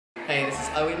Hey, this is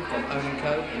Owen from Owen &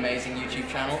 Co, amazing YouTube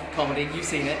channel, comedy, you've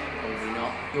seen it, probably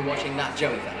not. You're watching That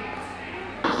Joey Fella.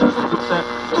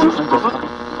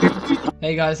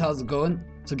 Hey guys, how's it going?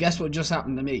 So guess what just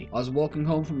happened to me? I was walking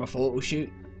home from a photo shoot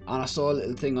and I saw a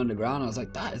little thing on the ground. I was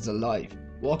like, that is alive.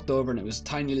 Walked over and it was a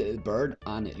tiny little bird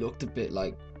and it looked a bit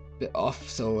off,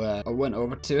 so I went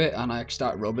over to it and I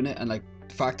started rubbing it, and like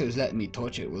the fact that it was letting me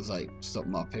touch it was like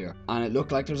something up here, and it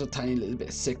looked like there was a tiny little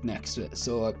bit sick next to it.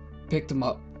 So I picked him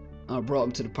up and I brought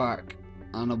him to the park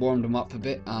and I warmed him up a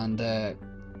bit and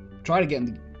tried to get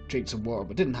him to drink some water,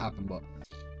 but it didn't happen. But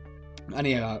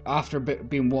anyhow, after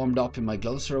being warmed up in my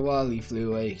gloves for a while, he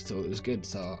flew away, so it was good.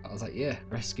 So I was like, yeah,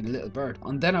 rescued a little bird.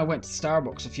 And then I went to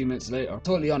Starbucks a few minutes later,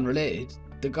 totally unrelated.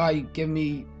 The guy gave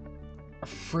me a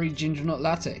free ginger nut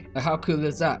latte. Like, how cool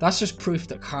is that? That's just proof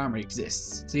that karma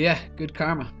exists. So yeah, good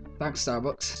karma. Thanks,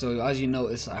 Starbucks. So as you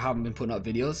notice, I haven't been putting up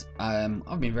videos.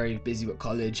 I've been very busy with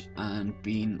college and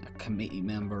being a committee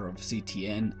member of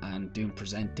CTN and doing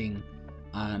presenting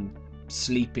and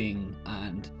sleeping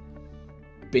and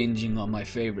binging on my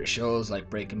favorite shows like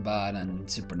Breaking Bad and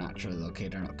Supernatural. Okay,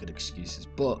 they're not good excuses,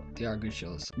 but they are good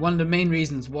shows. One of the main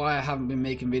reasons why I haven't been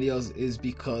making videos is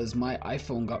because my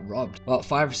iPhone got robbed. About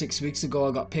 5 or 6 weeks ago,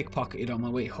 I got pickpocketed on my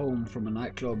way home from a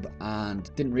nightclub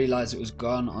and didn't realize it was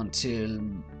gone until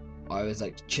I was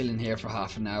like chilling here for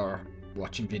half an hour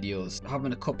watching videos,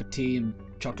 having a cup of tea and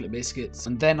chocolate biscuits,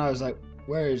 and then I was like,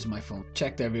 where is my phone?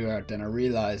 Checked everywhere. Then I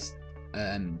realized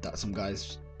that some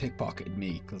guys pickpocketed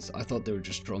me because I thought they were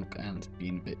just drunk and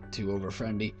being a bit too over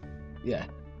friendly. Yeah,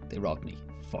 they robbed me,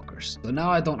 fuckers. So now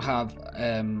I don't have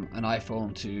an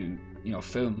iPhone to, you know,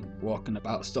 film walking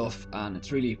about stuff, and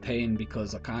it's really a pain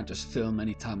because I can't just film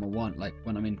anytime I want. Like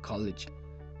when I'm in college,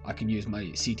 I can use my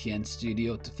CTN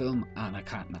studio to film, and I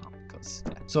can't now because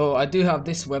yeah. So I do have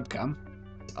this webcam.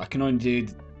 I can only do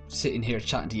sitting here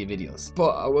chatting to you videos,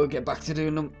 but I will get back to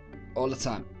doing them all the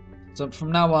time. So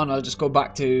from now on, I'll just go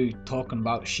back to talking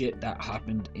about shit that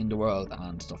happened in the world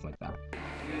and stuff like that.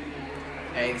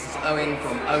 Hey, this is Owen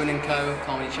from Owen & Co,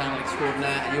 comedy channel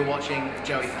extraordinaire, and you're watching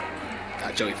Joey Fella.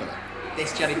 That Joey Fella.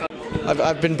 This Joey Fella.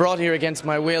 I've been brought here against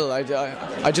my will.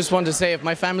 I just want to say, if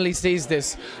my family sees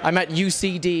this, I'm at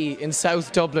UCD in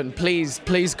South Dublin. Please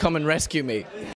come and rescue me.